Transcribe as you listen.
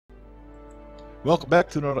Welcome back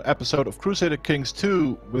to another episode of Crusader Kings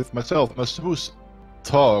 2 with myself, Mr. Boos,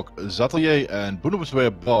 Talk, Zhatelier, and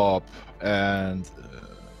Boonabusway Bob, and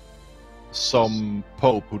some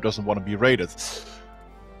Pope who doesn't want to be raided.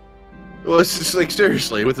 Well, it's just like,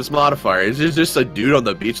 seriously, with this modifier, is there just a dude on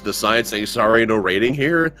the beach of the sign saying, sorry, no raiding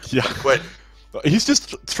here? Yeah. What? He's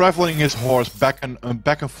just traveling his horse back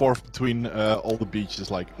and forth between all the beaches,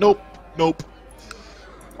 like, nope, nope.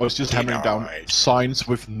 Or he's just hammering down signs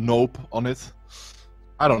with nope on it.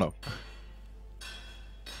 I don't know.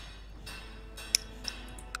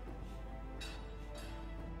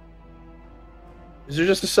 Is there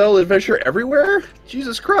just a settled adventure everywhere?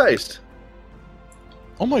 Jesus Christ.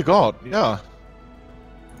 Oh my god, yeah.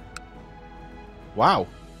 Wow.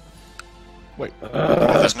 Wait.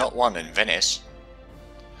 Well, there's not one in Venice.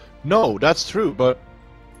 No, that's true, but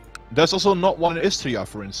there's also not one in Istria,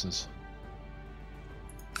 for instance.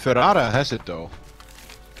 Ferrara has it, though.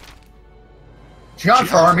 John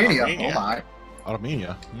for Armenia. Oh my.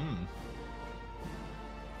 Armenia. Hmm.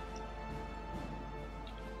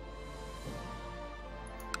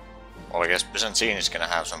 Well, I guess Byzantine is going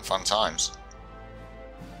to have some fun times.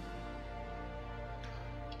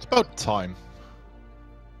 It's about time.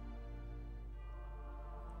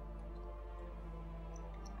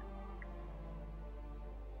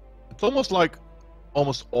 It's almost like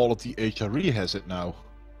almost all of the HRE has it now.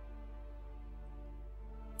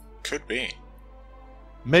 Could be.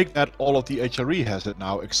 Make that all of the HRE has it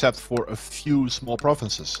now, except for a few small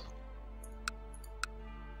provinces.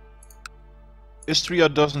 Istria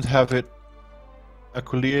doesn't have it.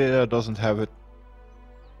 Aquileia doesn't have it.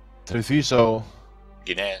 Treviso.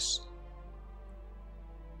 Guinness.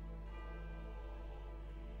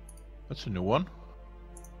 That's a new one.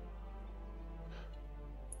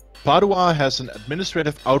 Padua has an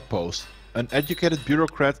administrative outpost. An educated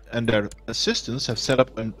bureaucrat and their assistants have set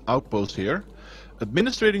up an outpost here,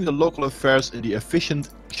 administrating the local affairs in the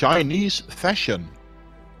efficient Chinese fashion.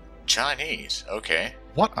 Chinese, okay.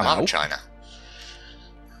 What now? Not China.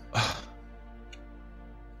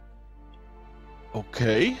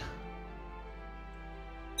 Okay.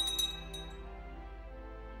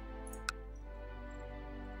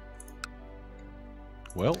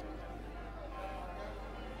 Well.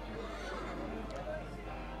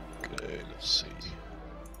 Okay, let's see.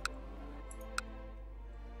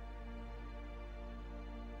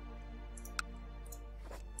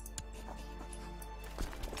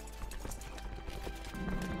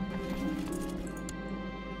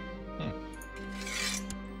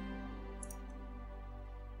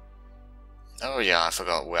 Oh yeah, I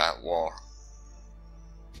forgot we're at war.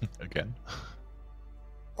 Again.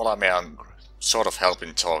 Well, I mean, I'm sort of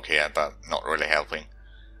helping talk here, but not really helping.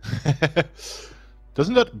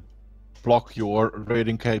 Doesn't that block your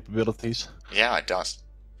raiding capabilities? Yeah, it does.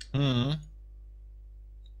 Hmm.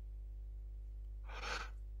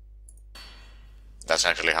 That's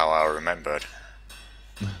actually how I remembered.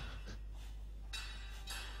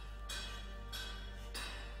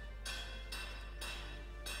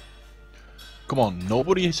 Come on,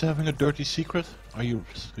 nobody is having a dirty secret? Are you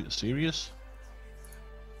serious?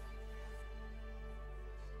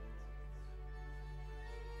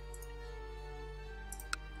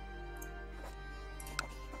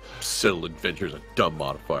 Settled adventure's a dumb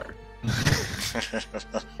modifier.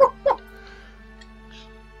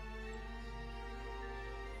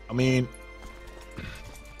 I mean,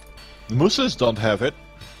 the Muslims don't have it,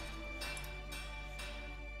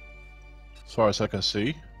 as far as I can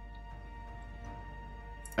see.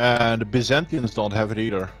 And the Byzantines don't have it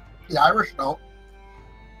either. The Irish don't.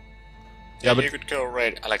 Yeah, but you could go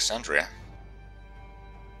raid Alexandria.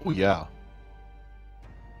 oh yeah.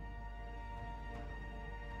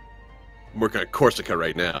 I'm working on Corsica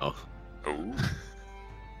right now. Ooh.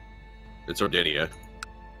 In Sardinia.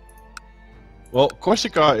 Well,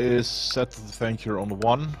 Corsica is settled adventure on the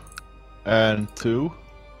 1 and 2.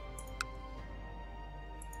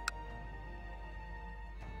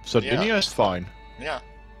 Sardinia is fine. Yeah.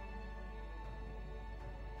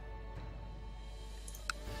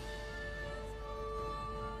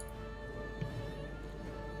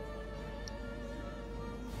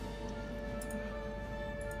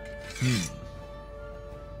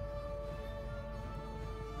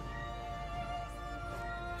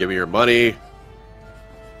 Give me your money.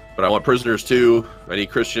 But I want prisoners too. I need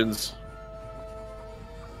Christians.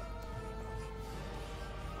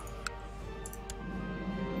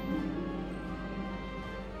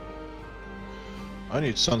 I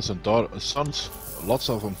need sons and daughters. Sons, lots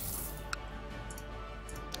of them.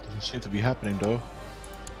 Doesn't seem to be happening though.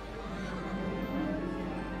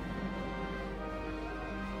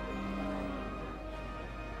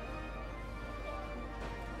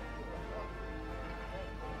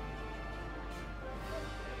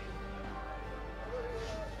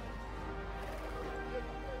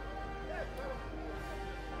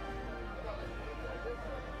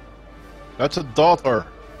 That's a daughter.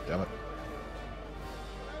 Damn it.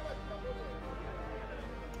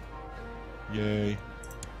 Yay.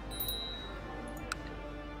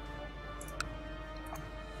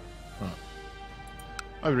 Huh.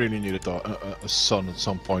 I really need a son at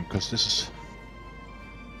some point, because this is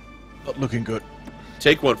not looking good.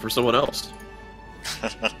 Take one for someone else.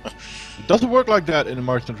 It doesn't work like that in the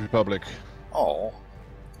Merchant Republic. Oh.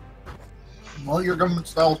 Well, your government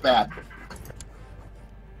style's bad.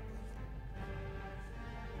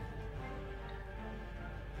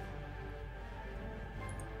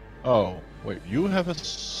 Oh, wait, you have a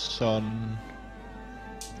son.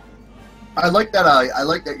 I like that. I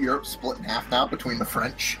like that Europe's split in half now between the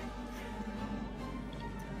French.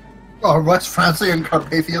 Oh, West Francia and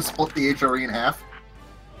Carpathia split the HRE in half.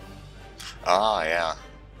 Ah, yeah.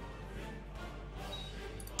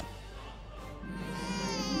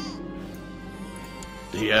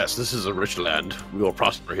 Yes, this is a rich land. We will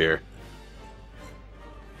prosper here.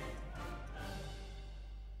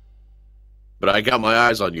 But I got my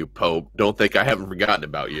eyes on you, Pope. Don't think I haven't forgotten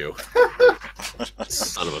about you.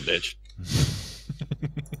 Son of a bitch.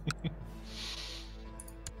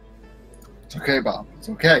 It's okay, Bob. It's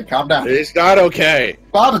okay. Calm down. It's not okay.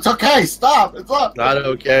 Bob, it's okay. Stop. It's up. Not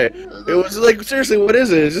okay. It was like, seriously, what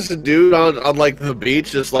is it? Is this a dude on like the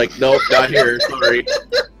beach just like, nope, not here, sorry.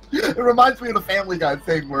 It reminds me of the Family Guy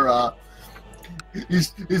thing where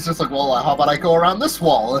he's just like, well, how about I go around this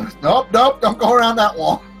wall? And, nope, don't go around that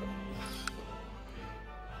wall.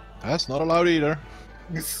 That's not allowed either.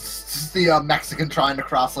 It's just the Mexican trying to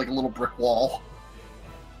cross like a little brick wall.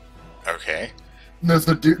 Okay. And there's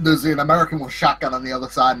an American with a shotgun on the other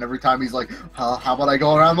side, and every time he's like, how about I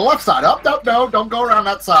go around the left side? Oh, no, don't go around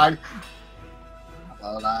that side.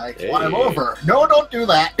 How about I climb over? No, don't do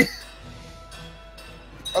that.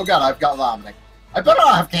 Oh god, I've got vomiting. I better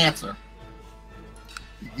not have cancer.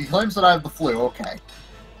 He claims that I have the flu, okay.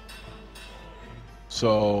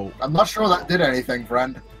 So... I'm not sure that did anything,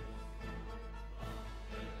 friend.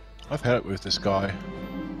 I've had it with this guy.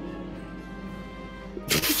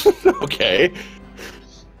 Okay.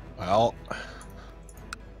 Well...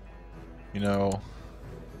 You know...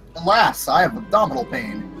 Alas, I have abdominal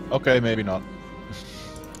pain. Okay, maybe not.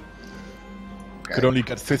 Okay. Could only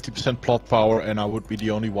get 50% plot power, and I would be the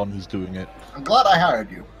only one who's doing it. I'm glad I hired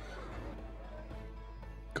you.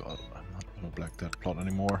 God, I'm not gonna black that plot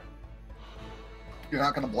anymore. You're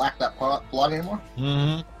not going to black that plot anymore?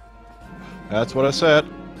 Mm-hmm. That's what I said.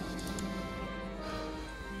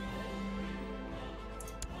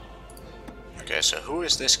 Okay, so who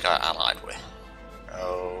is this guy allied with?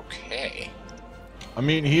 Okay. I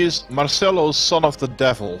mean, he is Marcello's son of the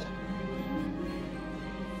devil.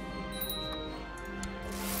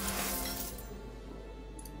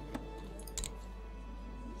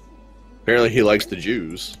 Apparently he likes the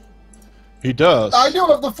Jews. He does. I do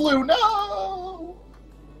have the flu, no!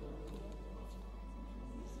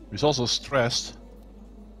 He's also stressed.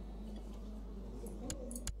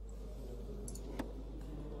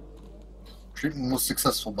 Treatment was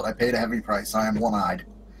successful, but I paid a heavy price. I am one-eyed.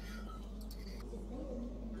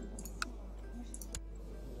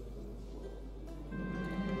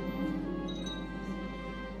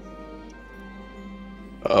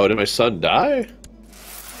 Oh, did my son die?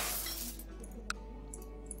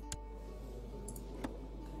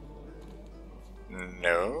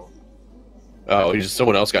 No. Oh,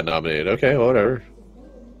 someone else got nominated. Okay, whatever.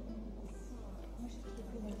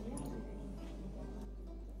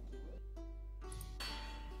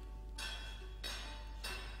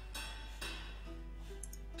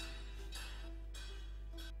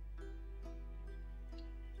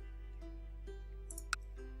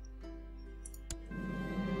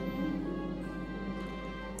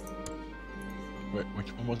 Wait,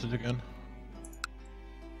 which one was it again?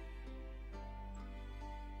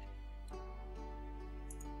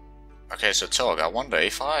 Okay, so Tog, I wonder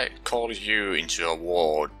if I call you into a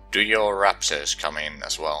war, do your raptors come in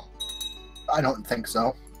as well? I don't think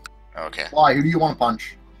so. Okay. Why? Who do you want to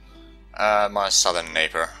punch? My southern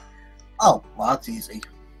neighbor. Oh, well, that's easy.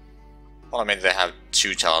 Well, I mean, they have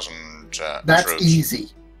 2,000 That's troops.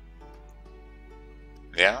 easy.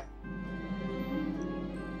 Yeah?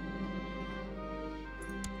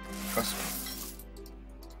 Trust me.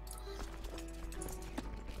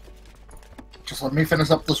 Just let me finish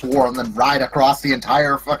up this war and then ride across the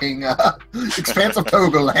entire fucking expanse of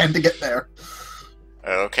Togoland to get there.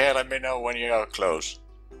 Okay, let me know when you are close.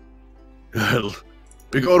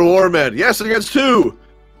 We go to war, man. Yes, against who?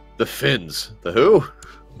 The Finns. The who?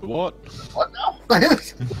 The what? What now?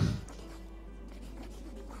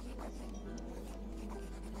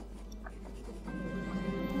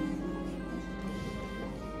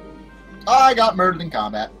 I got murdered in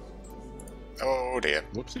combat. Oh dear.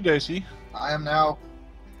 Whoopsie daisy. I am now.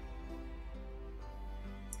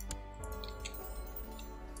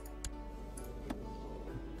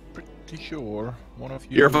 Pretty sure one of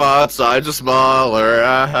you. Your font size is smaller.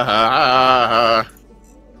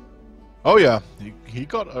 Oh yeah, he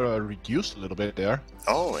got reduced a little bit there.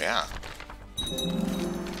 Oh yeah.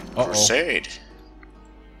 Uh-oh. Crusade.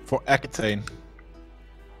 For Aquitaine.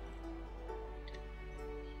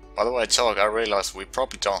 By the way, Talk, I realized we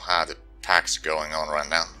probably don't have the packs going on right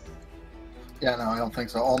now. Yeah, no, I don't think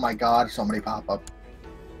so. Oh my god, so many pop up.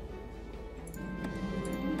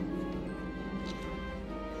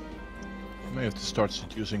 May have to start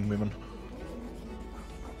seducing women.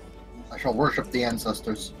 I shall worship the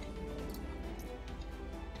ancestors.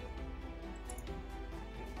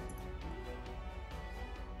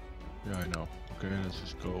 Yeah, I know. Okay, let's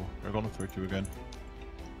just go. We're gonna 30 again.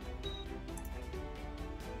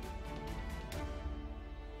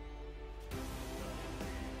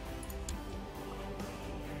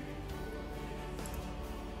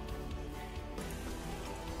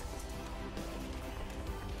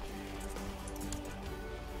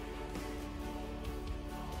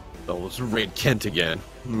 Oh, it's Red Kent again.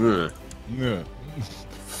 Ugh. Yeah.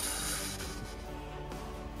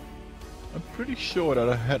 I'm pretty sure that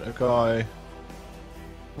I had a guy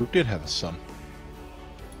who did have a son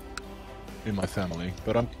in my family,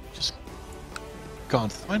 but I'm just can't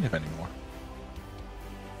find him anymore.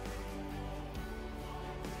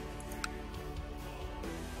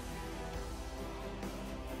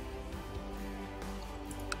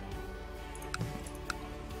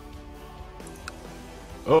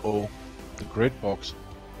 Uh-oh, the great box.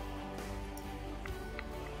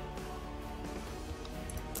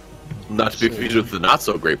 Not to be confused with the not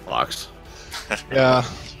so great box. Yeah,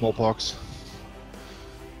 smallpox.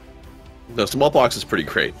 The smallpox is pretty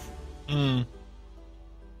great. Hmm.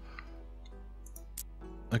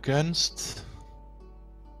 Against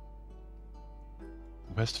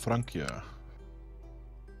West Francia.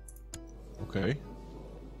 Okay.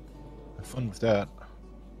 Have fun with that.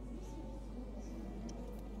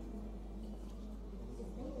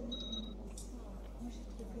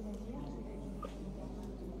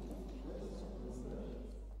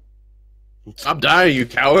 Stop dying, you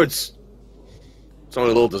cowards! It's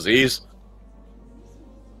only a little disease.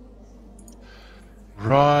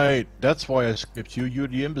 Right, that's why I skipped you. You're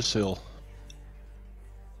the imbecile.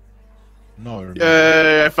 No, you're not.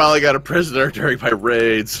 Yay, I finally got a prisoner during my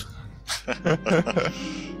raids.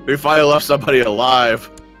 We finally left somebody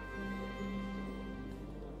alive.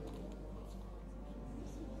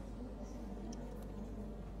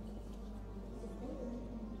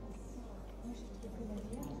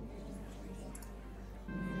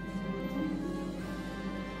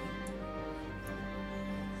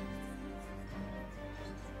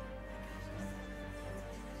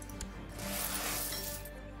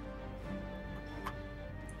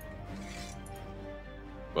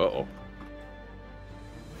 Uh-oh.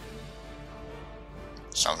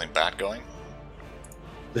 Something bad going?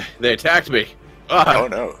 They attacked me. Ah. Oh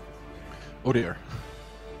no. Oh dear.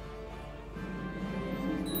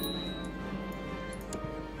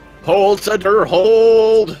 Hold, center,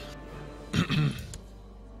 hold!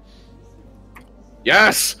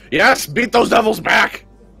 Yes! Yes! Beat those devils back!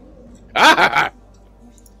 Ah!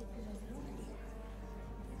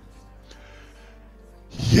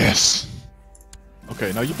 Yes!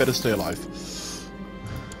 Okay, now you better stay alive.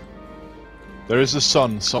 There is a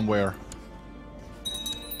sun somewhere.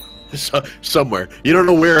 Somewhere. You don't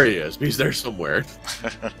know where he is, but he's there somewhere.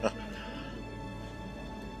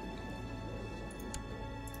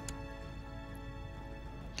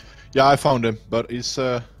 Yeah, I found him, but he's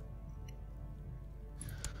you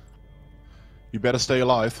better stay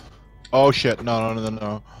alive. Oh shit,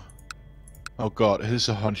 no. Oh god, he's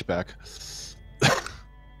a hunchback.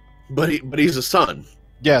 But he's a son.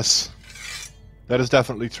 Yes. That is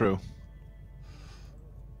definitely true.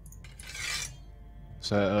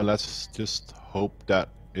 So let's just hope that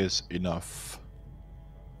is enough.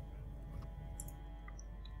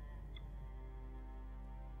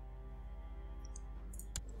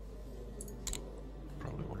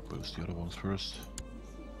 Probably want to boost the other ones first.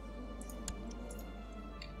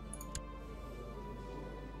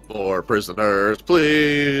 More prisoners,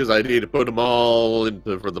 please. I need to put them all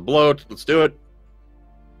into for the bloat. Let's do it.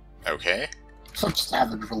 Okay. Such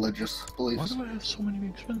savage religious Why beliefs. do I have so many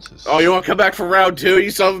expenses? Oh, you want to come back for round 2,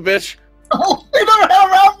 you son of a bitch? Oh, they never had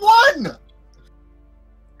round one!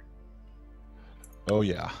 Oh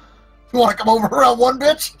yeah. You want to come over round one,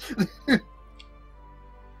 bitch?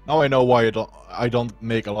 Now I know why I don't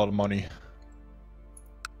make a lot of money.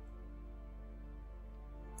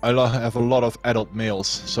 have a lot of adult males,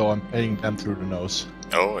 so I'm paying them through the nose.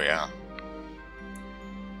 Oh, yeah.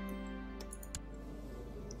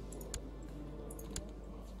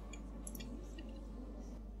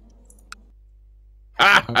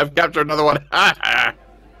 Ah! I've captured another one! Ah!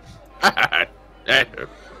 Ah!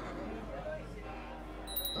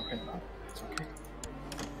 Okay, no, it's okay.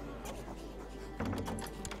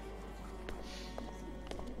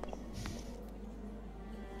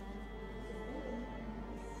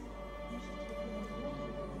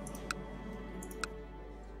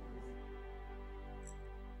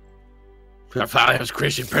 I finally have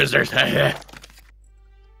Christian prisoners.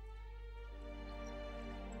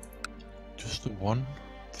 Just the 1,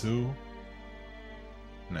 2.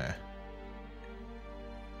 Nah.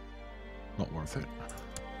 Not worth it.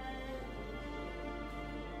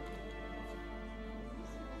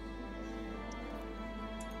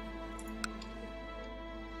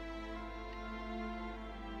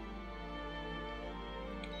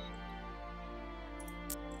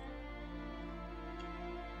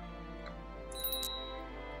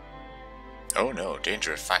 Oh no,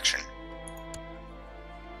 dangerous faction.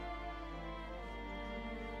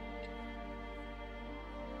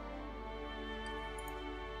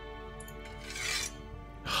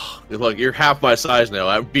 Look, you're half my size now.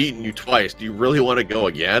 I've beaten you twice. Do you really want to go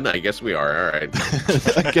again? I guess we are. All right.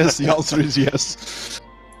 I guess the answer is yes.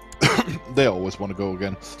 They always want to go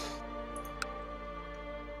again.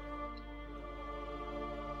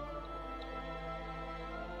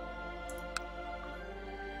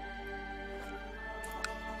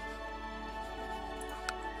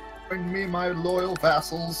 Bring me my loyal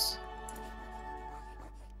vassals.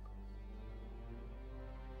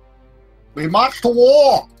 We march to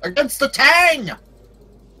war against the Tang!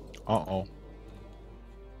 Uh-oh.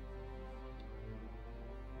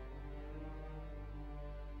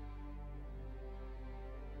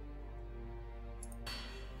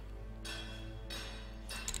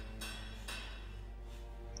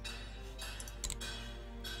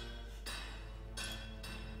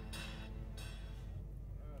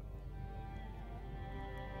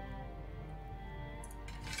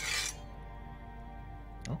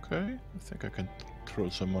 Okay, I think I can throw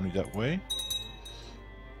some money that way.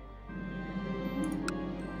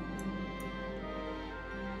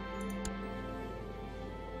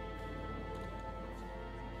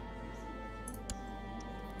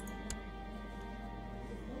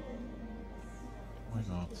 Why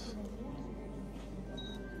not?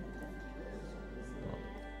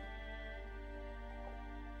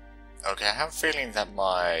 Okay, I have a feeling that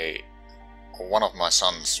one of my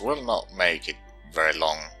sons will not make it very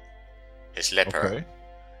long. His leper. Okay.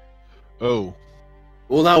 Oh.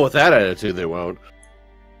 Well, not with that attitude, they won't.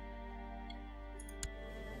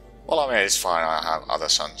 Well, I mean, it's fine, I have other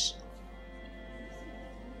sons.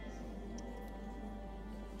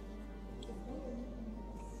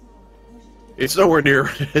 It's nowhere near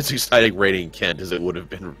as exciting raiding Kent as it would have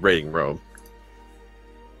been raiding Rome.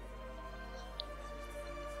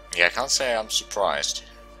 Yeah, I can't say I'm surprised.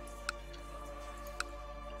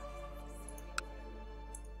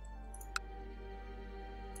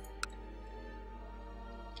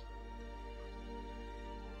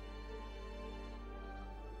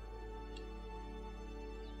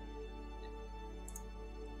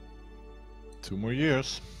 Two more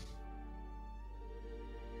years.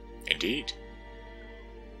 Indeed.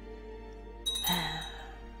 I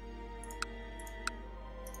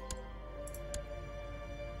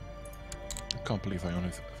can't believe I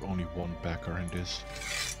only one backer in this.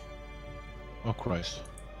 Oh Christ.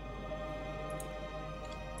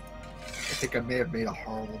 I think I may have made a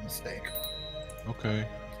horrible mistake. Okay.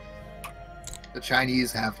 The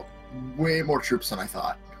Chinese have way more troops than I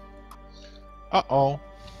thought. Uh-oh.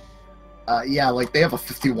 Yeah, like they have a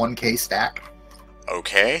 51k stack.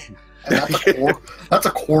 Okay. And that's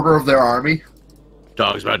a quarter of their army.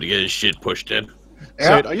 Dog's about to get his shit pushed in.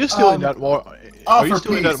 Yeah, Sid, are you still in that war? Are you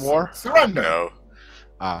still in that war? Surrender. No.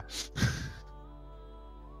 Ah.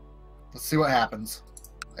 Let's see what happens.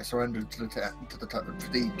 I surrendered to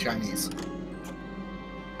the Chinese.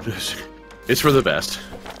 It's for the best.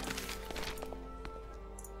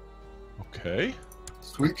 Okay.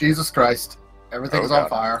 Sweet Jesus Christ. Everything's Oh, on God.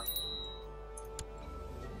 fire.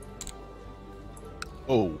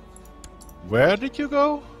 Oh. Where did you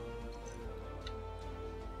go?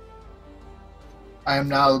 I am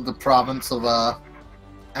now the province of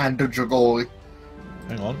Androgoli.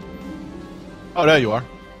 Hang on. Oh, there you are.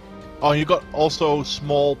 Oh, you got also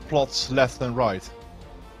small plots left and right.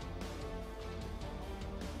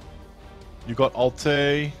 You got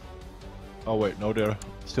Altay. Oh wait, no, they're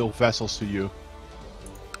still vassals to you.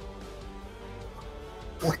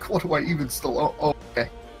 Like, what do I even still own? Oh, okay.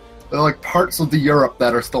 There are like parts of the Europe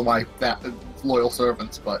that are still my loyal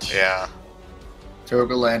servants, but Yeah.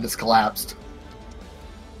 Togoland has collapsed.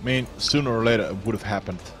 I mean, sooner or later it would have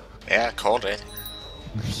happened. Yeah, called it.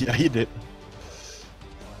 Yeah, he did.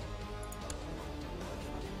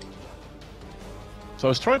 So I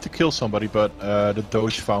was trying to kill somebody, but the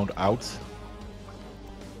Doge found out.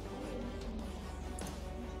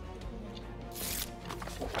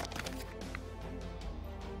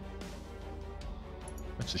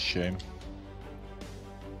 That's a shame.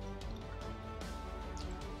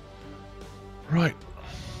 Right.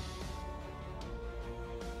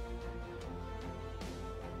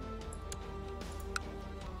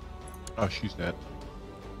 Oh, she's dead.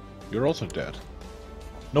 You're also dead.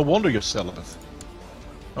 No wonder you're celibate.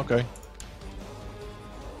 Okay.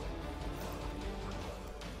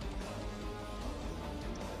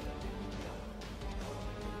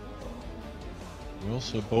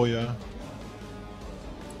 Wilsa Boya.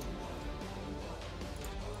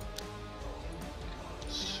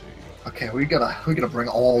 Let's see. Okay, we gotta bring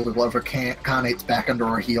all the lever Khanate back under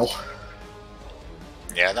our heel.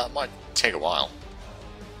 Yeah, that might take a while.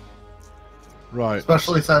 Right.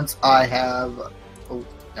 Especially since I have... Oh,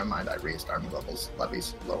 never mind, I raised army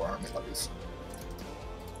levies, lower army levies.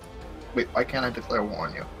 Wait, why can't I declare war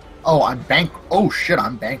on you? Oh, oh shit,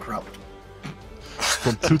 I'm bankrupt.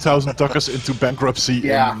 From 2,000 ducats into bankruptcy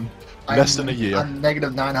in less than a year. I'm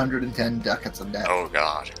negative 910 ducats of debt. Oh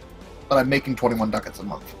god. But I'm making 21 ducats a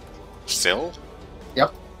month. Still?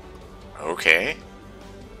 Yep. Okay.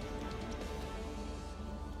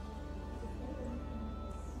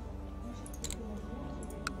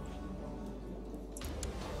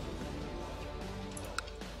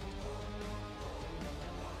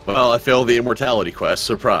 Well, I failed the immortality quest.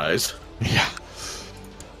 Surprise. Yeah.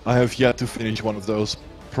 I have yet to finish one of those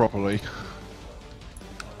properly.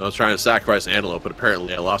 I was trying to sacrifice an antelope, but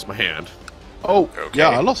apparently I lost my hand. Oh, Okay. yeah,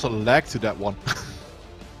 I lost a leg to that one.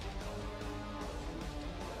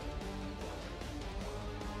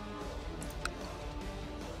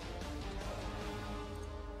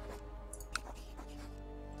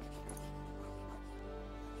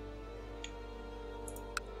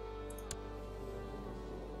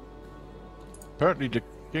 Apparently the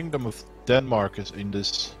Kingdom of Denmark is in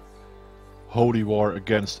this holy war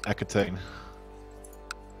against Aquitaine.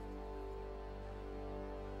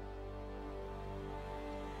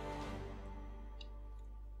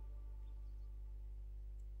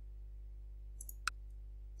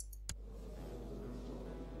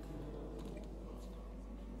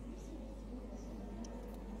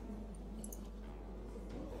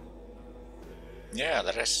 Yeah,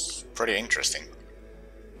 that is pretty interesting.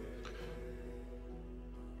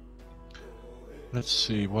 Let's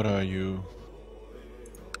see, what are you?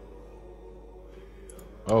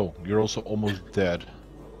 Oh, you're also almost dead.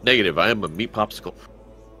 Negative. I am a meat popsicle.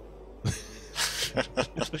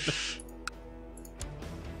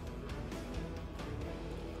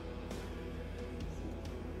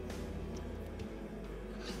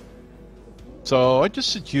 So I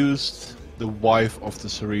just seduced the wife of the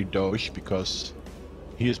Serene Doge because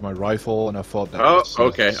he is my rival, and I thought that. Oh, was,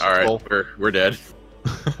 okay. All right. suitable. We're dead.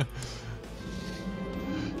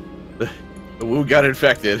 The wound got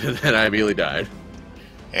infected, and then I immediately died.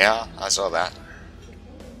 Yeah, I saw that.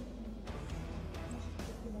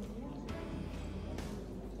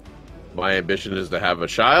 My ambition is to have a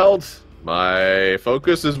child. My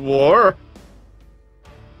focus is war.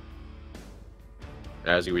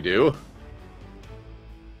 As we do.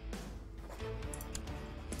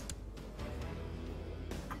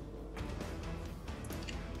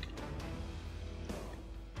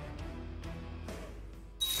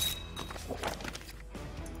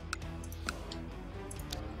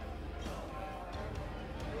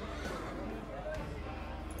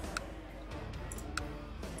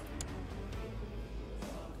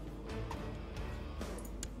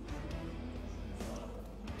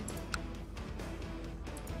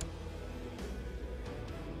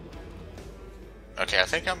 Okay, I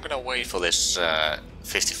think I'm gonna wait for this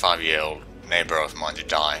 55-year-old neighbor of mine to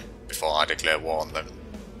die before I declare war on them.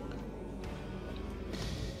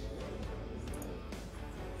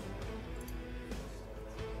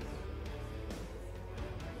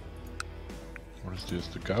 What is this?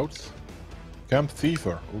 The gout? Camp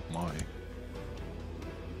fever. Oh my.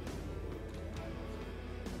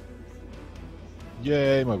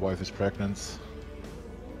 Yay, my wife is pregnant.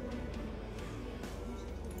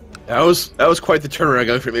 That was quite the turnaround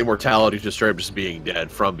going from immortality to straight up just being dead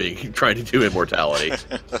from being trying to do immortality.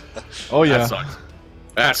 Oh yeah. That sucked.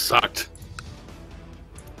 That sucked.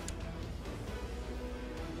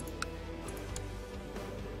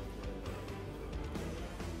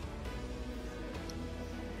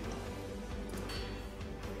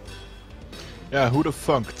 Yeah, who the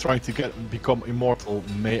funk trying to become immortal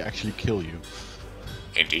may actually kill you.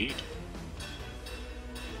 Indeed.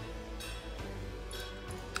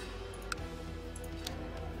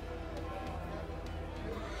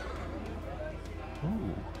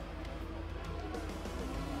 Ooh.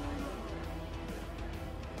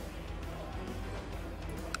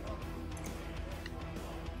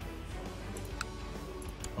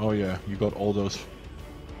 Oh yeah, you got all those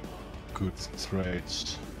good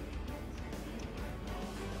traits.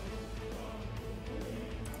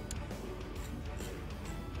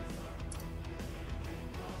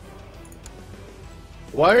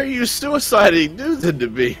 Why are you suiciding dudes into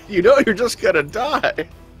me? You know you're just gonna die.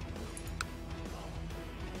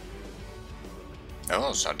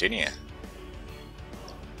 Oh, Sardinia.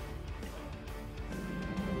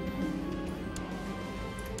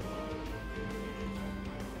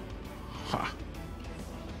 Ha.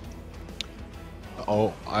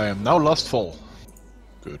 Oh, I am now lustful.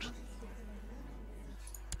 Good.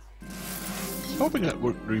 I was hoping that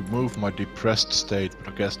would remove my depressed state,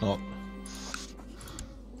 but I guess not.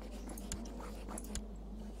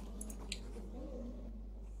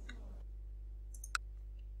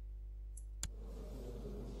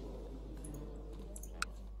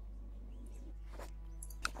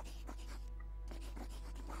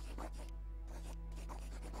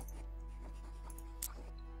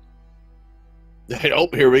 Oh,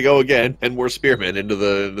 here we go again, and more spearmen into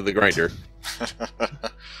the grinder.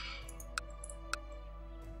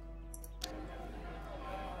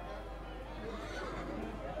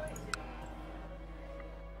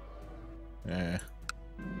 Yeah.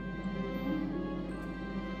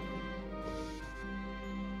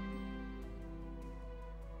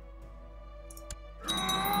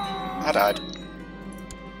 I died.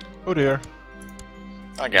 Oh dear.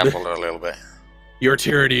 I gambled a little bit. Your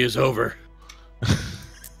tyranny is over.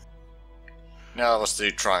 No, I was too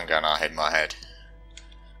drunk and I hit my head.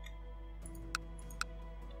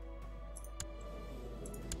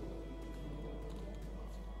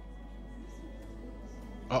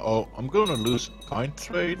 Uh-oh, I'm gonna lose kind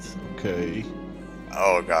trait. Okay.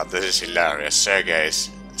 Oh god, this is hilarious.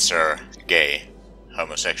 Sir gay,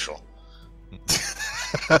 homosexual.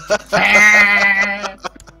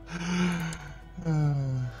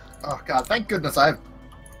 Oh god, thank goodness I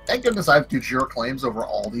have de jure claims over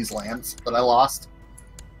all these lands that I lost.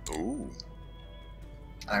 Ooh.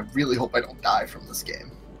 And I really hope I don't die from this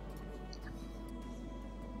game.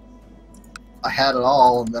 I had it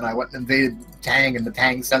all, and then I went and invaded Tang, and the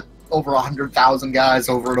Tang sent over 100,000 guys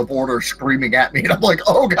over the border screaming at me, and I'm like,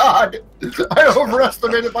 oh god! I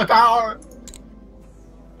overestimated my power!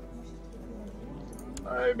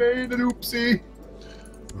 I made an oopsie.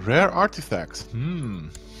 Rare artifact.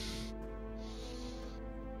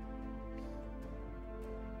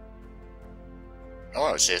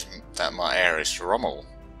 Oh, it says that my heir is Rommel.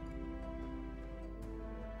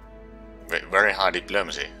 Very high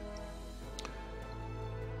diplomacy.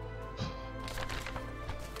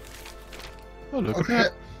 Oh, look Oh at that.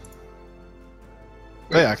 shit.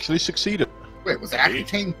 They actually succeeded. Wait, was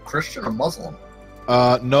Aquitaine Christian or Muslim?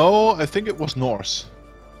 No, I think it was Norse.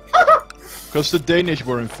 Because the Danish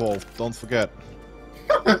were involved, don't forget.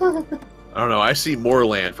 I don't know, I see more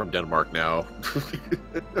land from Denmark now.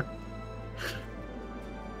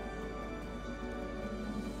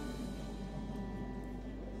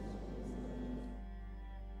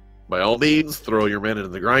 By all means, throw your men into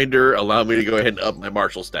the grinder. Allow me to go ahead and up my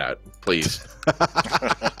martial stat, please.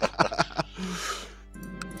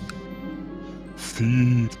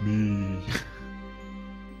 Feed me.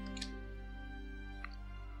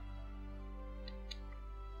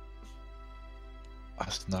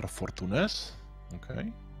 Astnara Fortunes.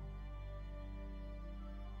 Okay.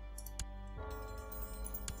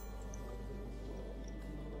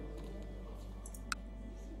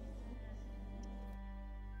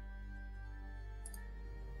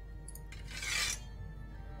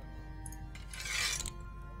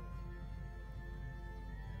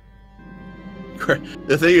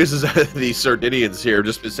 The thing is that these Sardinians here have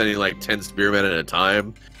just been sending like 10 spearmen at a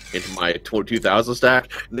time into my 2000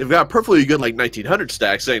 stack, and they've got perfectly good like 1900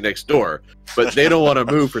 stacks sitting next door, but they don't want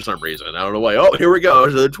to move for some reason. I don't know why. Oh, here we go.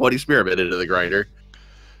 There's another 20 spearmen into the grinder.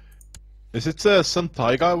 Is it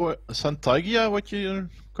Santaigia what you're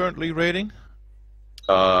currently raiding?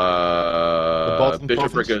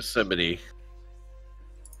 Bishop Gethsemane.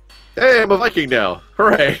 Hey, I'm a Viking now.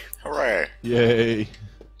 Hooray. Hooray! Yay.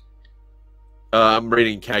 I'm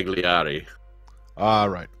raiding Cagliari. Ah,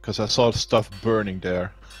 right, because I saw stuff burning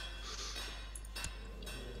there.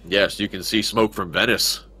 Yes, you can see smoke from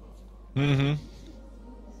Venice. Mm-hmm.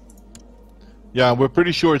 Yeah, we're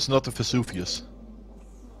pretty sure it's not the Vesuvius.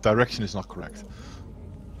 Direction is not correct.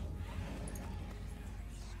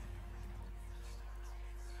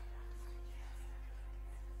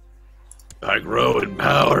 I grow in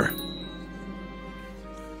power.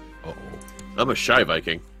 Uh-oh. I'm a shy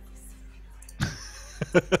Viking.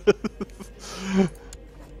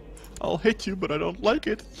 I'll hit you, but I don't like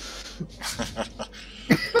it.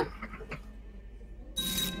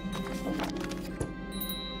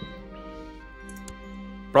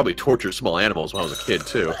 Probably tortured small animals when I was a kid,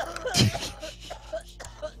 too.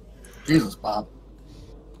 Jesus, Bob.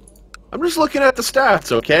 I'm just looking at the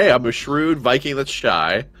stats, okay? I'm a shrewd Viking that's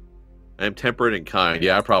shy. I'm temperate and kind.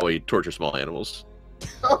 Yeah, I probably torture small animals.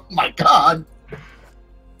 Oh my god.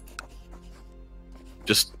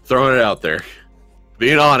 Just throwing it out there.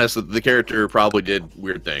 Being honest, the character probably did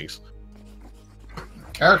weird things.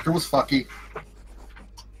 Character was fucky.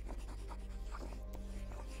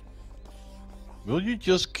 Will you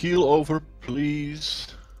just keel over, please?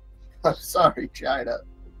 I'm sorry, China.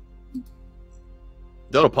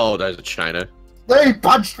 Don't apologize to China. They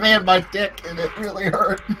punched me in my dick and it really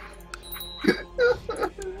hurt. It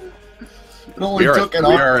only took it we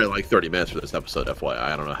off. are at like 30 minutes for this episode, FYI.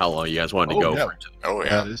 I don't know how long you guys wanted to go yeah. for it. Oh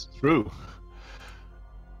yeah. That is true.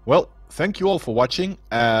 Well, thank you all for watching.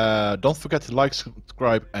 Don't forget to like,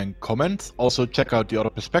 subscribe, and comment. Also, check out the other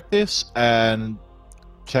perspectives and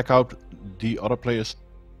check out the other players'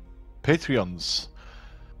 Patreons.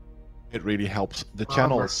 It really helps the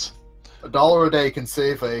channels. $1 a day can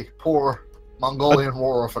save a poor Mongolian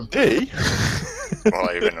war orphan. Hey! Well,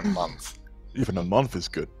 even a month. Even a month is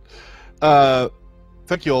good.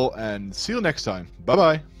 Thank you all, and see you next time.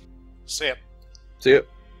 Bye-bye. See ya. See ya.